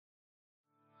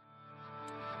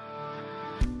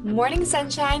Morning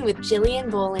Sunshine with Jillian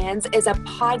Bolands is a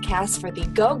podcast for the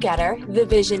go-getter, the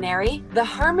visionary, the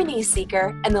harmony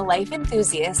seeker, and the life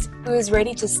enthusiast who is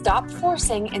ready to stop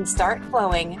forcing and start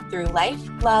flowing through life,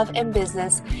 love, and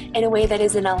business in a way that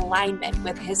is in alignment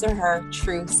with his or her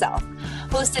true self.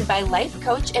 Hosted by life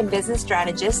coach and business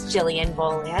strategist Jillian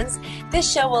Bolands,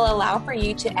 this show will allow for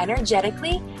you to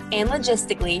energetically and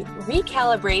logistically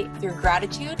recalibrate through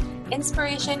gratitude,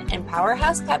 inspiration, and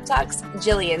powerhouse pep talks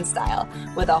Jillian style,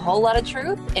 with a whole lot of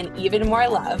truth and even more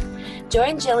love.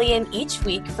 Join Jillian each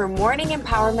week for morning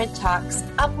empowerment talks,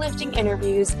 uplifting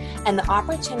interviews, and the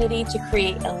opportunity to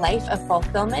create a life of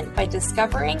fulfillment by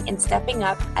discovering and stepping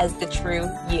up as the true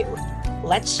you.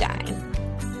 Let's shine.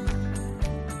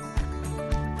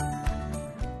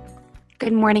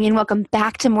 Good morning and welcome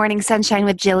back to Morning Sunshine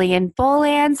with Jillian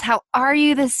Bolands. How are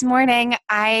you this morning?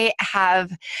 I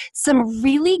have some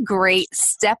really great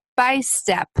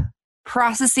step-by-step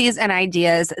processes and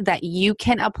ideas that you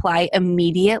can apply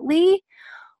immediately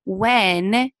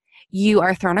when you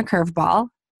are thrown a curveball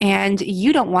and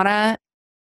you don't want to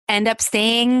end up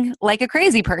staying like a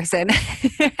crazy person.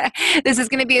 This is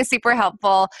going to be a super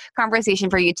helpful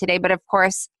conversation for you today, but of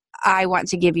course, I want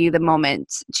to give you the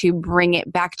moment to bring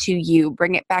it back to you,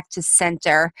 bring it back to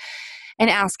center, and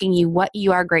asking you what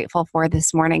you are grateful for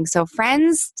this morning. So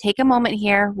friends, take a moment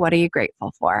here. What are you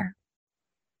grateful for?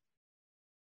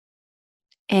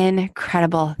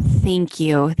 Incredible. Thank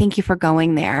you. Thank you for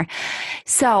going there.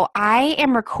 So I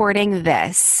am recording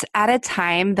this at a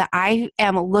time that I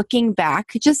am looking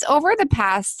back just over the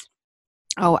past,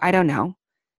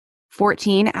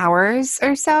 14 hours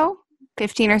or so.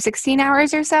 15 or 16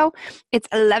 hours or so. It's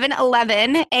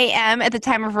 11:11 a.m. at the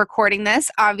time of recording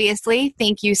this, obviously.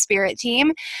 Thank you, Spirit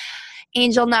Team.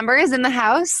 Angel numbers in the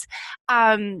house.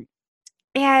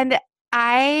 And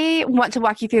I want to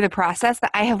walk you through the process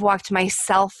that I have walked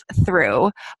myself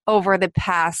through over the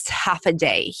past half a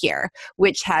day here,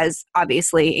 which has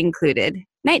obviously included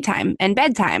nighttime and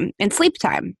bedtime and sleep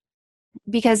time,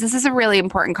 because this is a really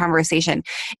important conversation.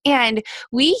 And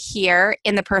we here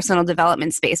in the personal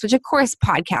development space, which of course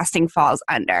podcasting falls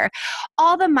under,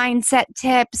 all the mindset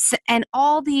tips and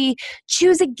all the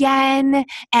choose again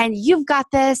and you've got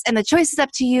this and the choice is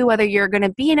up to you whether you're going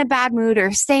to be in a bad mood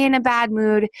or stay in a bad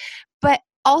mood. But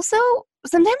also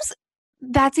sometimes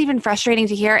that's even frustrating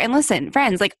to hear. And listen,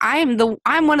 friends, like I'm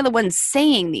one of the ones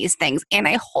saying these things and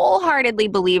I wholeheartedly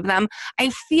believe them.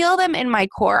 I feel them in my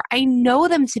core. I know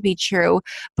them to be true,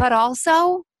 but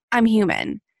also I'm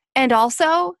human. And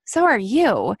also, so are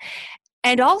you.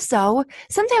 And also,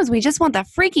 sometimes we just want the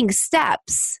freaking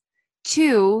steps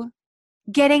to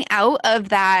getting out of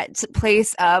that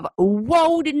place of,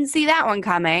 whoa, didn't see that one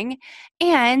coming,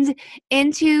 and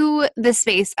into the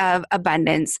space of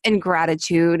abundance and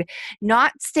gratitude,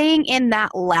 not staying in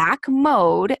that lack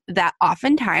mode that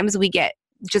oftentimes we get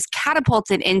just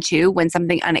catapulted into when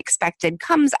something unexpected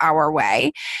comes our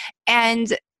way,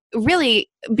 and really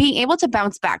being able to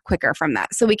bounce back quicker from that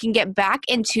so we can get back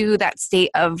into that state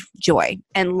of joy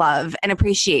and love and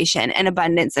appreciation and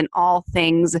abundance and all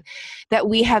things that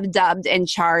we have dubbed and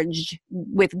charged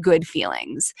with good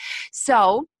feelings.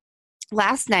 So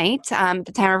last night, at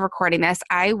the time of recording this,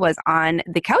 I was on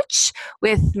the couch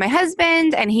with my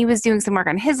husband and he was doing some work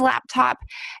on his laptop,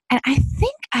 and I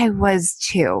think I was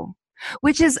too,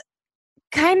 which is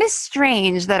kind of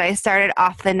strange that I started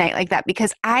off the night like that,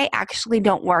 because I actually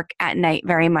don't work at night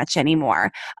very much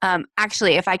anymore.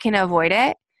 Actually, if I can avoid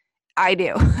it, I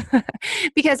do.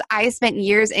 Because I spent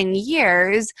years and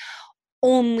years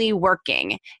only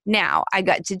working. Now, I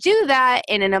got to do that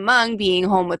in and among being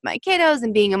home with my kiddos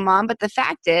and being a mom, but the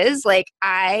fact is, like,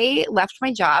 I left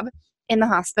my job in the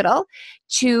hospital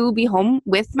to be home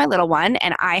with my little one,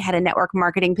 and I had a network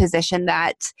marketing position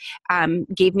that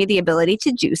gave me the ability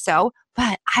to do so.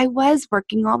 But I was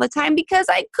working all the time because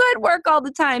I could work all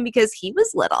the time because he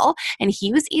was little and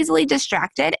he was easily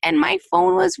distracted and my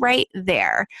phone was right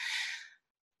there.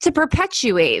 To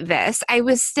perpetuate this, I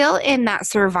was still in that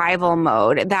survival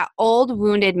mode, that old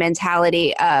wounded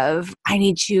mentality of, I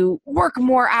need to work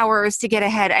more hours to get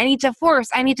ahead. I need to force,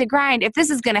 I need to grind. If this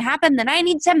is going to happen, then I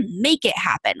need to make it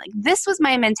happen. Like, this was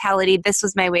my mentality. This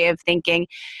was my way of thinking.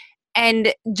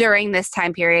 And during this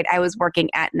time period, I was working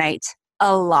at night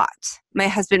a lot. My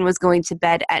husband was going to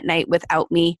bed at night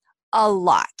without me a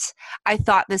lot. I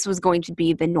thought this was going to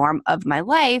be the norm of my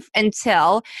life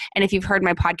until, and if you've heard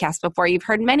my podcast before, you've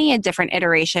heard many a different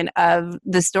iteration of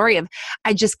the story of,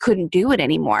 I just couldn't do it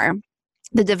anymore.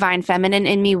 The divine feminine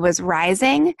in me was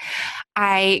rising.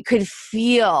 I could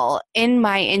feel in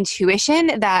my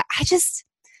intuition that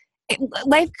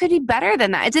life could be better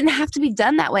than that. It didn't have to be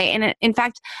done that way. And in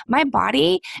fact, my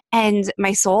body and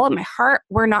my soul and my heart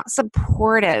were not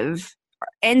supportive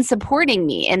and supporting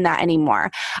me in that anymore.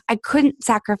 I couldn't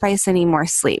sacrifice any more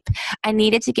sleep. I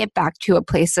needed to get back to a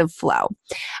place of flow.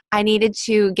 I needed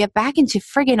to get back into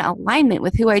friggin' alignment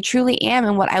with who I truly am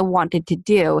and what I wanted to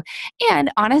do.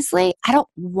 And honestly, I don't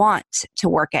want to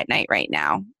work at night right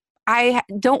now. I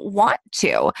don't want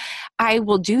to. I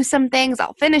will do some things.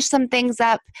 I'll finish some things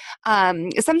up.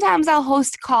 Sometimes I'll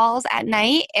host calls at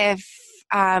night if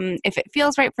it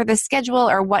feels right for the schedule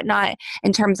or whatnot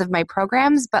in terms of my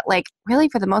programs. But like really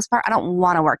for the most part, I don't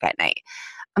want to work at night.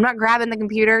 I'm not grabbing the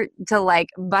computer to like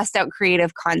bust out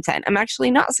creative content. I'm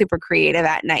actually not super creative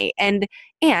at night. And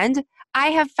I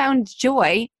have found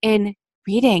joy in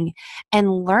reading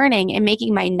and learning and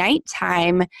making my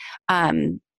nighttime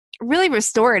really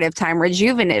restorative time,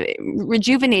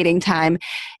 rejuvenating time.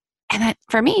 And that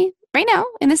for me right now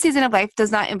in this season of life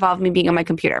does not involve me being on my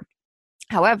computer.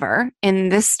 However, in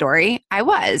this story, I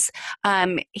was.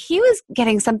 He was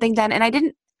getting something done and I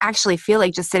didn't actually feel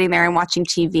like just sitting there and watching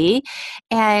TV.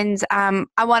 And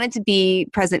I wanted to be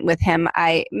present with him.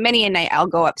 Many a night I'll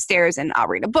go upstairs and I'll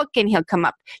read a book and he'll come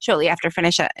up shortly after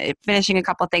finishing a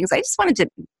couple of things. I just wanted to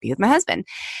be with my husband.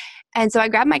 And so I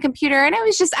grabbed my computer and I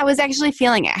was actually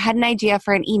feeling it. I had an idea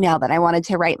for an email that I wanted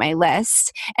to write my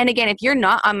list. And again, if you're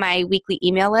not on my weekly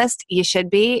email list, you should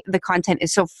be. The content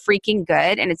is so freaking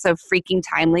good and it's so freaking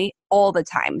timely all the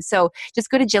time. So just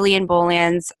go to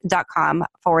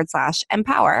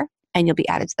jillianbolands.com/empower and you'll be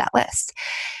added to that list.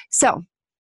 So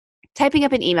typing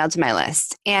up an email to my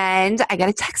list and I got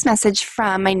a text message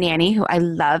from my nanny who I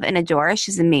love and adore.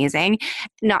 She's amazing,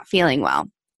 not feeling well.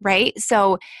 Right?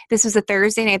 So this was a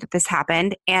Thursday night that this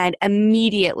happened. And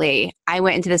immediately I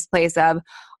went into this place of,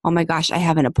 oh my gosh, I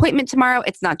have an appointment tomorrow.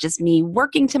 It's not just me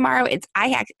working tomorrow.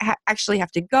 I actually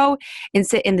have to go and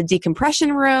sit in the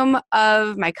decompression room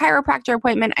of my chiropractor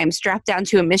appointment. I'm strapped down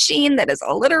to a machine that is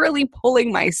literally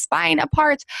pulling my spine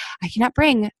apart. I cannot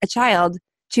bring a child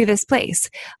to this place.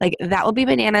 Like that will be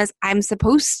bananas. I'm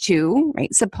supposed to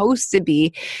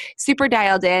be super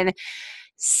dialed in,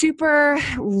 super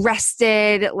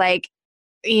rested, like,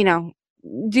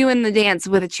 doing the dance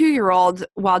with a 2-year-old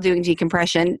while doing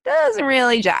decompression doesn't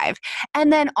really jive.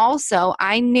 And then also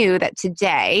I knew that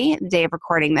today, the day of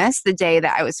recording this, the day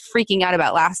that I was freaking out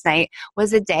about last night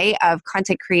was a day of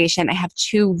content creation. I have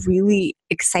 2 really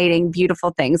exciting,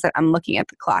 beautiful things that I'm looking at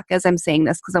the clock as I'm saying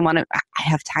this because I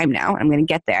have time now. I'm going to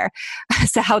get there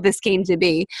as to how this came to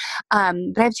be.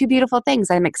 But I have 2 beautiful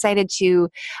things I'm excited to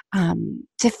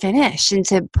finish and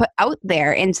to put out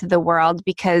there into the world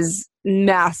because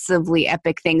massively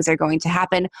epic things are going to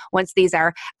happen once these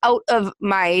are out of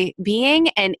my being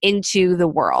and into the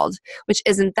world, which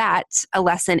isn't that a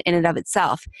lesson in and of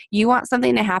itself? You want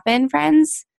something to happen,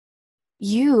 friends?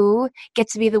 You get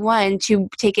to be the one to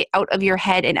take it out of your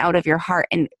head and out of your heart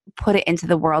and put it into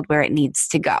the world where it needs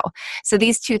to go. So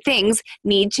these 2 things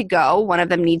need to go. One of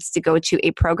them needs to go to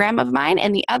a program of mine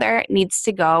and the other needs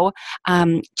to go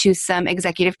to some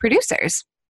executive producers.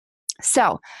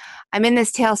 So I'm in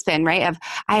this tailspin, right? Of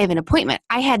I have an appointment.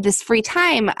 I had this free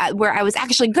time where I was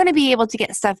actually going to be able to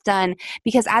get stuff done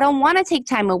because I don't want to take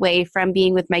time away from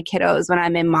being with my kiddos when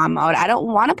I'm in mom mode. I don't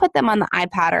want to put them on the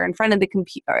iPad or in front of the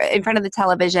computer, in front of the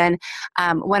television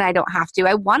when I don't have to.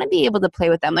 I want to be able to play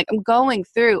with them. Like I'm going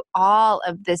through all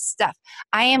of this stuff.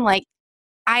 I am like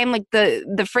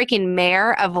the freaking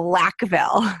mayor of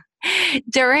Lackville.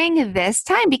 During this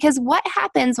time, because what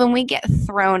happens when we get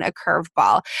thrown a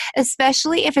curveball,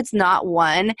 especially if it's not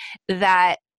one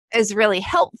that is really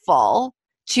helpful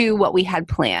to what we had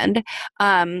planned,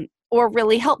 or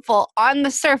really helpful on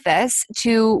the surface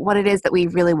to what it is that we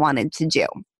really wanted to do.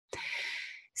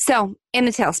 So in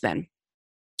the tailspin,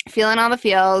 feeling all the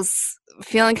feels,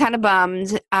 feeling kind of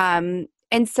bummed. And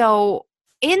so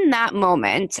in that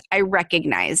moment, I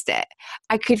recognized it.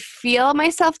 I could feel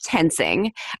myself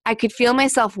tensing. I could feel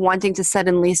myself wanting to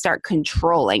suddenly start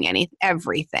controlling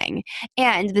everything.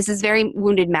 And this is very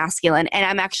wounded masculine, and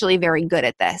I'm actually very good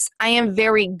at this. I am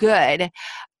very good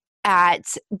at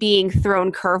being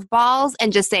thrown curveballs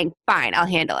and just saying, fine, I'll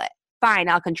handle it. Fine,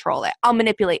 I'll control it. I'll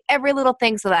manipulate every little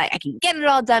thing so that I can get it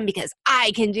all done because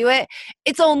I can do it.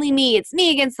 It's only me. It's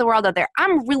me against the world out there.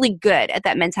 I'm really good at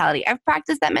that mentality. I've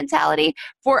practiced that mentality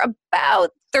for about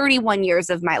 31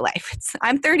 years of my life.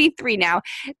 I'm 33 now.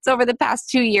 It's over the past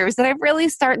 2 years that I've really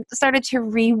started to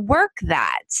rework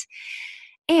that.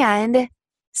 And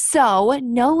so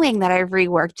knowing that I've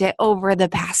reworked it over the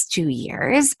past 2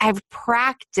 years, I've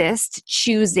practiced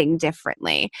choosing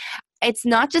differently. It's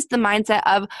not just the mindset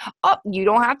of, oh, you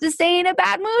don't have to stay in a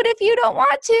bad mood if you don't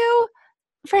want to.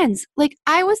 friends, like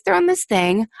I was thrown this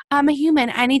thing. I'm a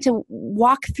human. I need to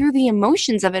walk through the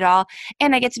emotions of it all,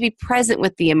 and I get to be present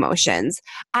with the emotions.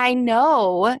 I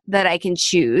know that I can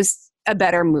choose a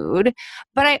better mood,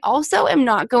 but I also am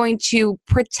not going to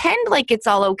pretend like it's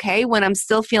all okay when I'm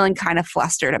still feeling kind of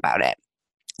flustered about it.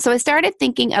 So I started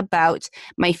thinking about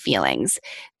my feelings.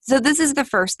 So this is the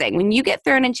first thing. When you get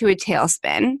thrown into a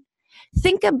tailspin,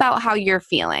 think about how you're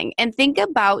feeling and think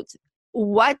about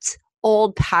what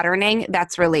old patterning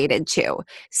that's related to.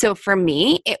 So for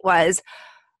me, it was,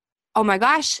 oh my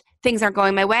gosh, things aren't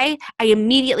going my way. I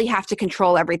immediately have to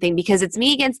control everything because it's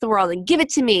me against the world and give it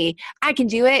to me. I can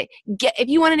do it. If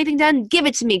you want anything done, give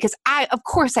it to me because of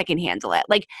course I can handle it.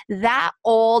 Like that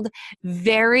old,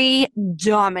 very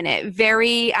dominant,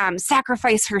 very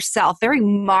sacrifice herself, very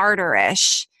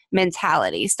martyrish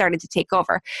mentality started to take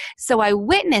over. So I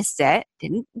witnessed it,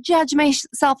 didn't judge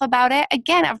myself about it.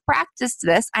 Again, I've practiced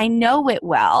this. I know it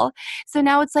well. So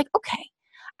now it's like, okay,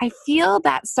 I feel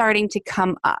that starting to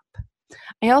come up.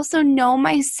 I also know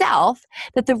myself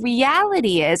that the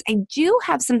reality is I do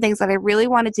have some things that I really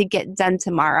wanted to get done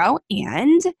tomorrow,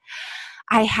 and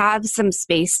I have some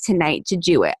space tonight to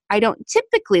do it. I don't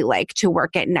typically like to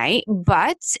work at night,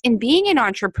 but in being an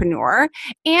entrepreneur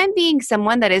and being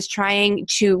someone that is trying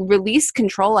to release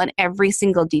control on every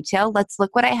single detail, let's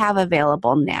look what I have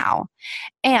available now.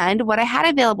 And what I had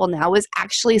available now was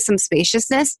actually some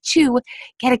spaciousness to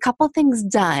get a couple things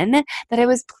done that I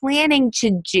was planning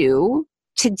to do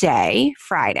today,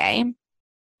 Friday.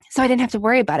 So I didn't have to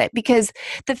worry about it because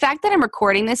the fact that I'm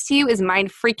recording this to you is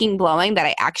mind freaking blowing that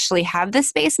I actually have the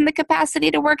space and the capacity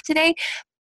to work today.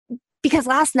 Because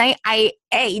last night I,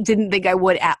 A, didn't think I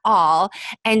would at all,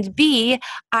 and B,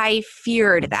 I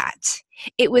feared that.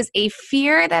 It was a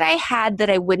fear that I had that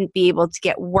I wouldn't be able to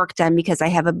get work done because I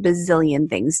have a bazillion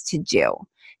things to do.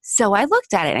 So I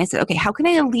looked at it and I said, okay, how can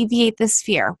I alleviate this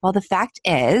fear? Well, the fact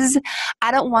is,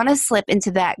 I don't want to slip into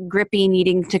that grippy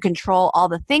needing to control all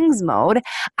the things mode.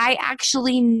 I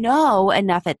actually know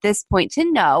enough at this point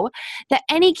to know that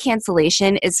any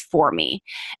cancellation is for me.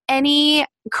 Any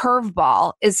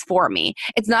curveball is for me.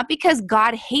 It's not because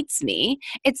God hates me.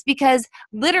 It's because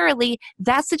literally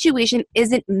that situation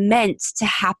isn't meant to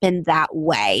happen that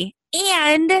way.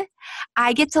 And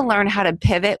I get to learn how to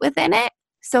pivot within it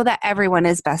so that everyone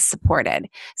is best supported.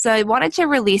 So I wanted to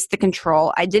release the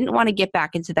control. I didn't want to get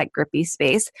back into that grippy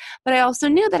space, but I also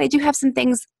knew that I do have some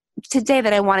things today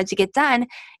that I wanted to get done.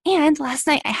 And last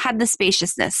night I had the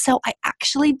spaciousness. So I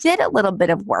actually did a little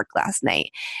bit of work last night.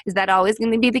 Is that always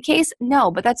going to be the case? No,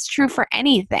 but that's true for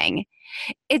anything.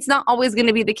 It's not always going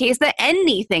to be the case that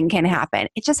anything can happen.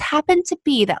 It just happened to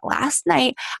be that last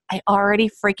night I already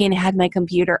freaking had my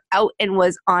computer out and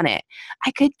was on it.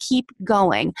 I could keep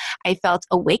going. I felt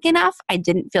awake enough. I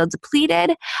didn't feel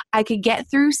depleted. I could get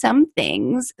through some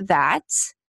things that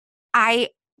I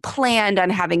planned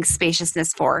on having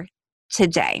spaciousness for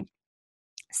today.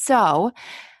 So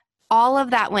all of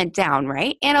that went down,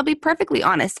 right? And I'll be perfectly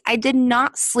honest, I did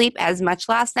not sleep as much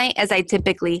last night as I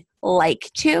typically like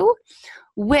to,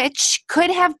 which could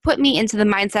have put me into the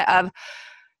mindset of,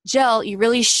 Jill, you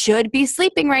really should be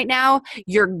sleeping right now.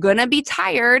 You're going to be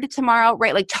tired tomorrow,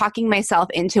 right? Like talking myself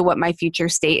into what my future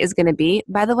state is going to be.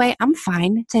 By the way, I'm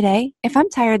fine today. If I'm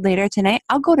tired later tonight,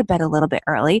 I'll go to bed a little bit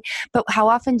early. But how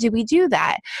often do we do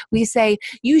that? We say,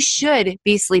 you should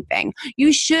be sleeping.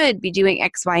 You should be doing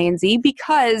X, Y, and Z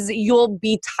because you'll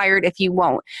be tired if you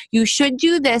won't. You should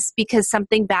do this because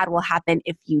something bad will happen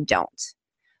if you don't.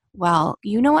 Well,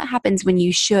 you know what happens when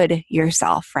you should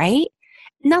yourself, right?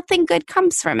 Nothing good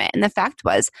comes from it. And the fact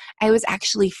was, I was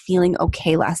actually feeling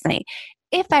okay last night.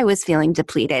 If I was feeling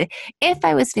depleted, if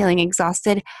I was feeling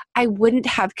exhausted, I wouldn't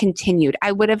have continued.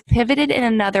 I would have pivoted in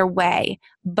another way.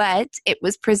 But it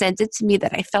was presented to me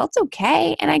that I felt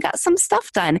okay and I got some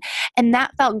stuff done. And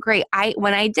that felt great.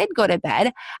 When I did go to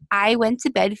bed, I went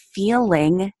to bed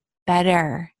feeling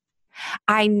better.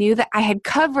 I knew that I had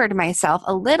covered myself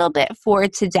a little bit for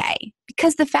today.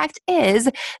 Because the fact is,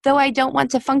 though I don't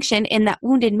want to function in that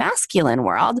wounded masculine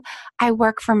world, I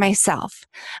work for myself.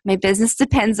 My business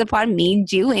depends upon me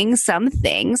doing some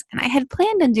things, and I had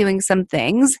planned on doing some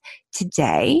things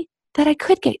today that I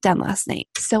could get done last night.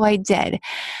 So I did.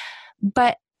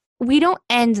 But we don't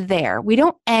end there. We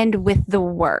don't end with the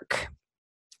work,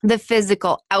 the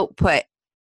physical output,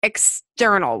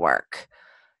 external work.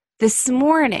 This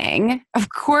morning, of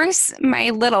course, my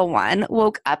little one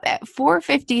woke up at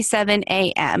 4:57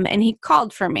 a.m. and he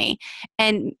called for me.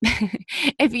 And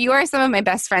if you are some of my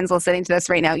best friends listening to this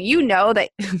right now, you know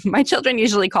that my children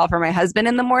usually call for my husband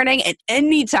in the morning. And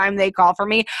anytime they call for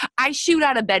me, I shoot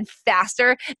out of bed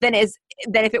faster than is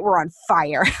than if it were on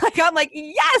fire. Like, I'm like,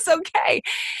 yes, okay.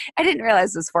 I didn't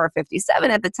realize it was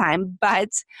 457 at the time, but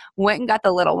went and got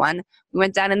the little one. We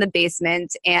went down in the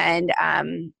basement and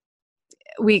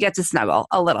we get to snuggle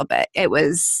a little bit. It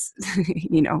was,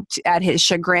 at his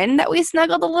chagrin that we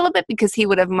snuggled a little bit because he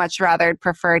would have much rather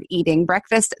preferred eating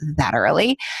breakfast that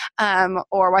early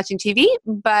or watching TV.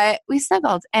 But we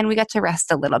snuggled and we got to rest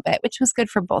a little bit, which was good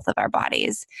for both of our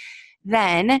bodies.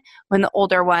 Then when the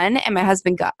older one and my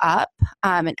husband got up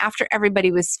and after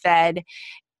everybody was fed,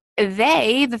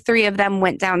 the three of them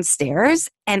went downstairs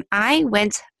and I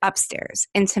went upstairs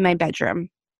into my bedroom.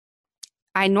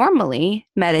 I normally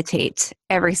meditate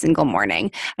every single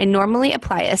morning. I normally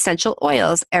apply essential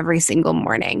oils every single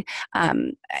morning.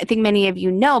 I think many of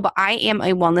you know, but I am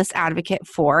a wellness advocate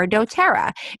for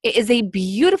doTERRA. It is a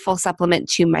beautiful supplement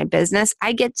to my business.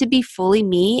 I get to be fully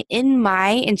me in my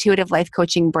intuitive life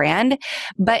coaching brand,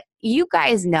 but you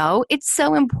guys know it's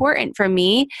so important for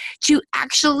me to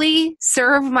actually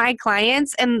serve my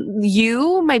clients and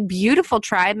you, my beautiful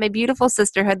tribe, my beautiful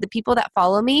sisterhood, the people that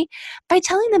follow me, by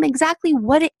telling them exactly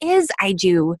what it is I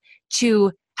do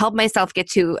to help myself get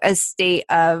to a state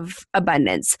of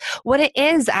abundance, what it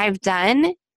is I've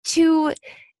done to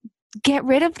get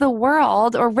rid of the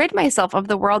world or rid myself of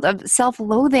the world of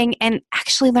self-loathing and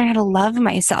actually learn how to love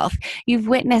myself. You've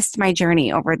witnessed my journey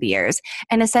over the years,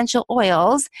 and essential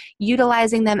oils,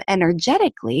 utilizing them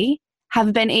energetically,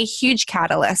 have been a huge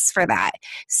catalyst for that.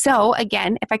 So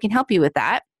again, if I can help you with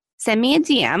that, send me a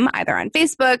DM either on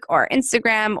Facebook or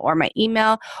Instagram or my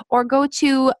email, or go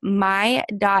to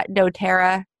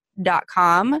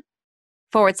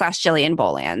my.doterra.com/Jillian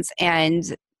Bolands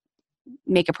and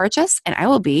make a purchase, and I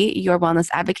will be your wellness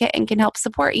advocate and can help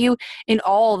support you in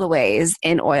all the ways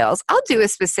in oils. I'll do a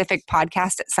specific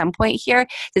podcast at some point here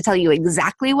to tell you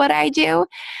exactly what I do.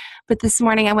 But this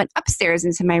morning I went upstairs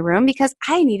into my room because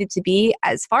I needed to be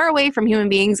as far away from human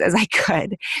beings as I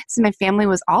could. So my family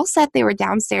was all set. They were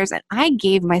downstairs and I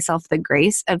gave myself the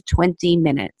grace of 20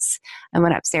 minutes. I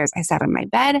went upstairs. I sat on my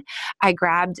bed. I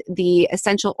grabbed the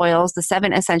essential oils, the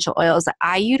 7 essential oils that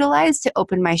I utilize to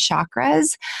open my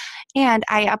chakras. And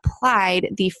I applied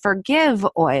the Forgive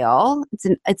oil.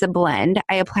 It's a blend.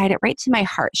 I applied it right to my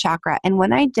heart chakra. And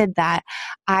when I did that,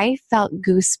 I felt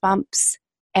goosebumps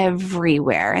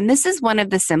everywhere. And this is one of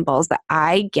the symbols that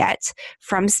I get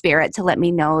from spirit to let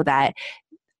me know that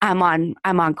I'm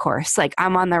on course. Like,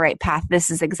 I'm on the right path.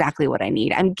 This is exactly what I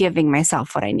need. I'm giving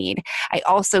myself what I need. I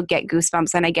also get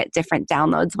goosebumps and I get different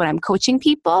downloads when I'm coaching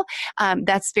people.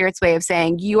 That's spirit's way of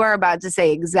saying you are about to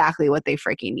say exactly what they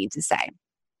freaking need to say.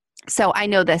 So I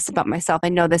know this about myself. I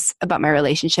know this about my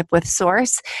relationship with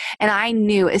Source. And I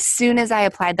knew as soon as I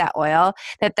applied that oil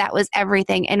that was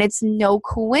everything. And it's no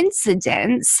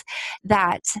coincidence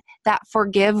that that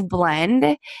Forgive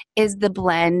blend is the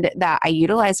blend that I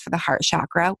utilize for the heart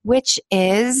chakra, which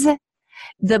is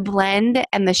the blend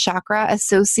and the chakra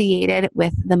associated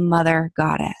with the mother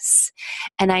goddess.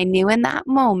 And I knew in that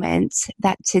moment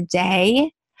that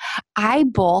today I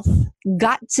both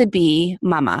got to be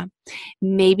mama.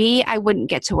 Maybe I wouldn't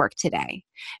get to work today.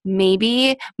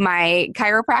 Maybe my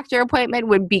chiropractor appointment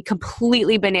would be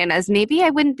completely bananas. Maybe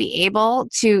I wouldn't be able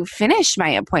to finish my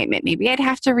appointment. Maybe I'd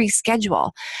have to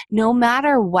reschedule. No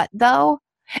matter what, though,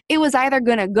 it was either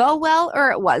going to go well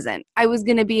or it wasn't. I was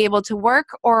going to be able to work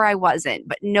or I wasn't.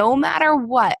 But no matter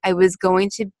what, I was going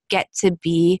to get to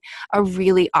be a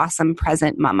really awesome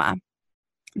present mama.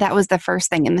 That was the first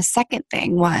thing. And the second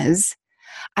thing was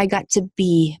I got to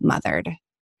be mothered.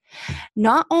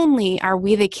 Not only are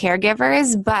we the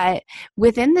caregivers, but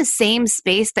within the same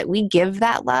space that we give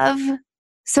that love,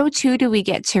 so too do we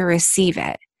get to receive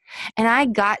it. And I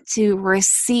got to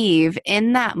receive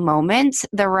in that moment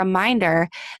the reminder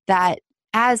that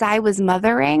as I was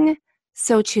mothering,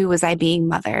 so too was I being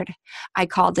mothered. I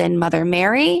called in Mother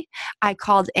Mary. I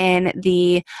called in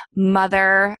the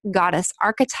mother goddess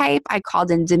archetype. I called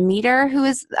in Demeter, who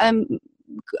is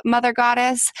mother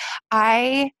goddess.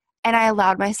 I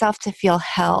allowed myself to feel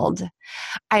held.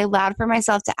 I allowed for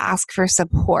myself to ask for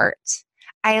support.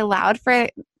 I allowed for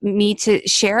me to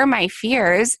share my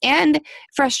fears and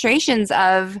frustrations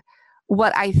of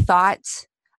what I thought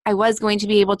I was going to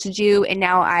be able to do, and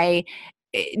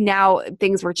now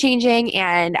things were changing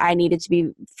and I wanted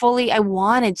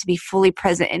to be fully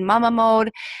present in mama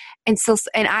mode.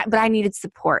 But I needed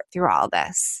support through all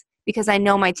this because I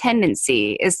know my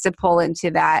tendency is to pull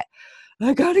into that,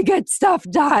 I gotta get stuff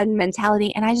done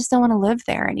mentality. And I just don't want to live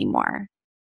there anymore.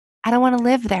 I don't want to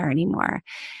live there anymore.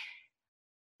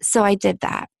 So I did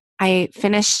that. I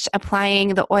finished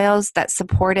applying the oils that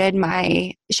supported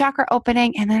my chakra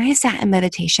opening. And then I sat in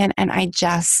meditation and I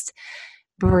just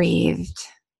breathed.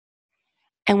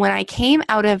 And when I came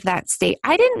out of that state,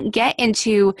 I didn't get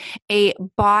into a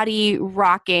body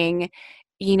rocking,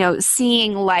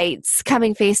 seeing lights,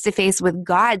 coming face to face with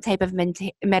God type of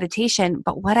meditation.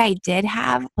 But what I did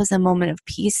have was a moment of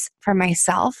peace for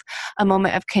myself, a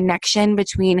moment of connection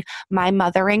between my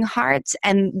mothering heart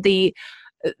and the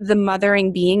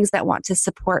mothering beings that want to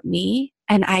support me.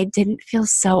 And I didn't feel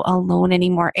so alone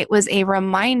anymore. It was a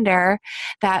reminder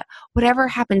that whatever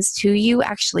happens to you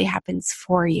actually happens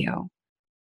for you.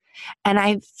 And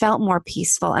I felt more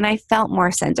peaceful and I felt more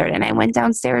centered. And I went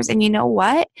downstairs and you know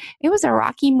what? It was a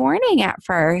rocky morning at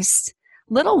first.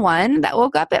 Little one that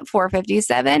woke up at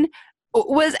 4:57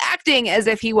 was acting as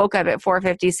if he woke up at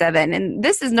 4:57. And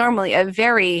this is normally a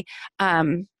very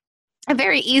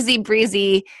easy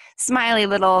breezy, smiley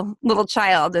little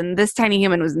child. And this tiny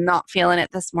human was not feeling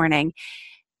it this morning.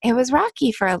 It was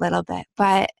rocky for a little bit,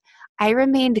 but I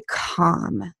remained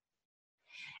calm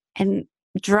and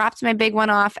dropped my big one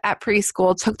off at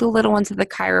preschool, took the little one to the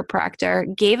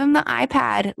chiropractor, gave him the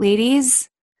iPad. Ladies,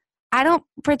 I don't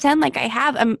pretend like I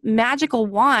have a magical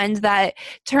wand that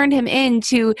turned him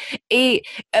into a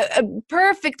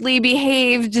perfectly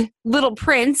behaved little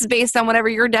prince, based on whatever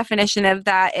your definition of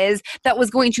that is, that was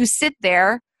going to sit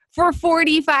there for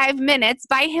 45 minutes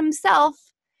by himself,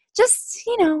 just,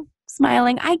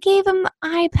 smiling. I gave him the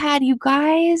iPad, you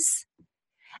guys.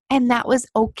 And that was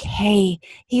okay.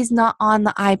 He's not on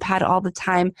the iPad all the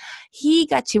time. He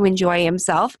got to enjoy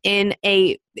himself in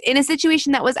a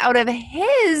situation that was out of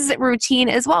his routine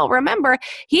as well. Remember,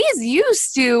 he's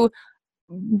used to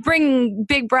bringing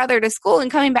big brother to school and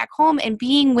coming back home and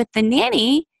being with the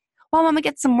nanny while mama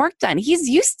gets some work done. He's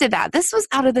used to that. This was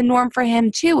out of the norm for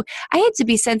him too. I had to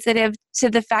be sensitive to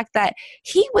the fact that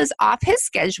he was off his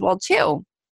schedule too.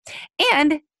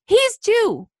 And he's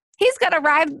two. He's got to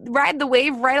ride the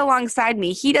wave right alongside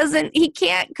me. He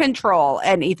can't control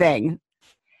anything.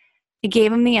 I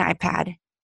gave him the iPad.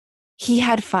 He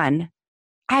had fun.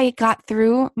 I got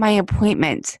through my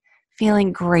appointment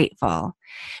feeling grateful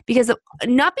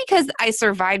not because I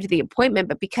survived the appointment,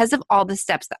 but because of all the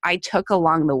steps that I took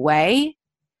along the way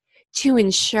to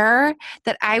ensure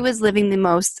that I was living the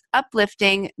most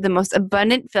uplifting, the most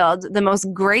abundant filled, the most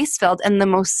grace filled, and the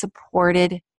most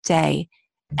supported day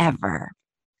ever.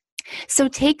 So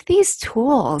take these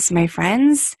tools, my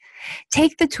friends.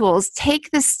 Take the tools, take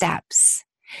the steps.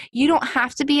 You don't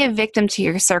have to be a victim to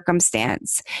your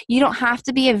circumstance. You don't have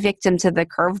to be a victim to the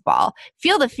curveball.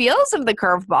 Feel the feels of the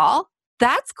curveball.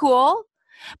 That's cool.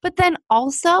 But then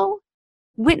also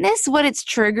witness what it's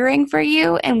triggering for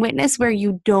you and witness where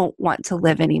you don't want to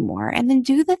live anymore. And then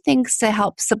do the things to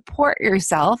help support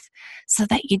yourself so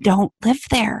that you don't live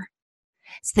there,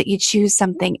 so that you choose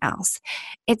something else.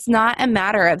 It's not a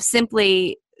matter of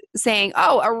simply saying,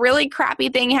 oh, a really crappy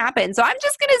thing happened, so I'm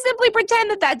just going to simply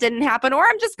pretend that didn't happen, or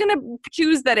I'm just going to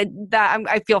choose that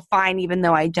I feel fine even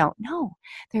though I don't. No,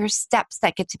 there are steps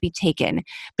that get to be taken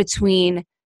between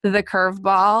the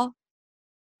curveball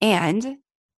and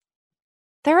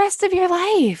the rest of your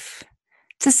life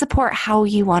to support how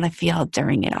you want to feel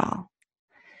during it all.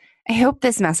 I hope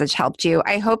this message helped you.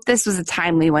 I hope this was a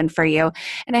timely one for you.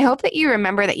 And I hope that you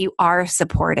remember that you are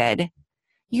supported.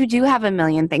 You do have a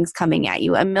million things coming at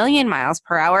you, 1,000,000 miles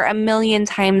per hour, 1,000,000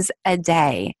 times a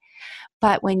day.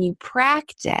 But when you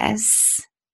practice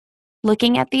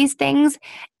looking at these things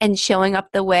and showing up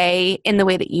in the way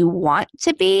that you want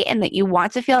to be and that you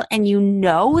want to feel, and you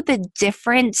know the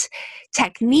different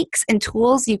techniques and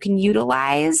tools you can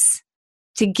utilize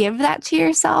to give that to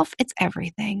yourself, it's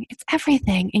everything. It's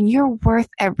everything. And you're worth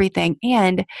everything.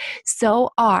 And so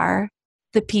are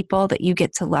the people that you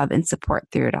get to love and support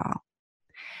through it all.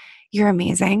 You're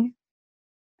amazing.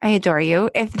 I adore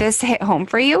you. If this hit home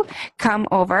for you, come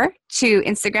over to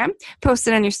Instagram, post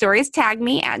it on your stories, tag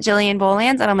me at Jillian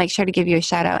Bolands, and I'll make sure to give you a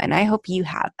shout out. And I hope you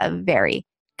have a very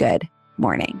good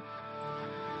morning.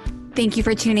 Thank you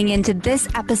for tuning in to this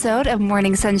episode of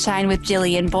Morning Sunshine with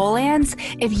Jillian Bolands.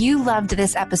 If you loved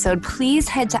this episode, please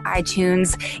head to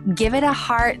iTunes, give it a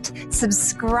heart,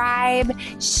 subscribe,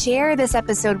 share this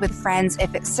episode with friends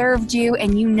if it served you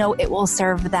and you know it will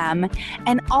serve them.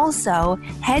 And also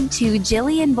head to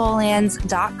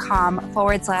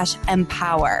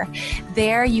jillianbolands.com/empower.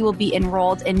 There you will be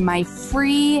enrolled in my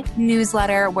free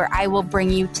newsletter where I will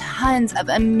bring you tons of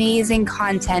amazing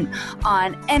content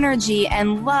on energy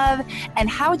and love and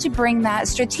how to bring that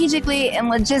strategically and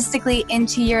logistically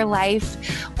into your life.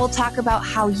 We'll talk about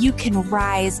how you can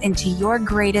rise into your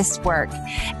greatest work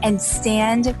and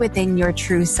stand within your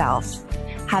true self.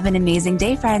 Have an amazing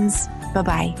day, friends.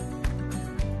 Bye-bye.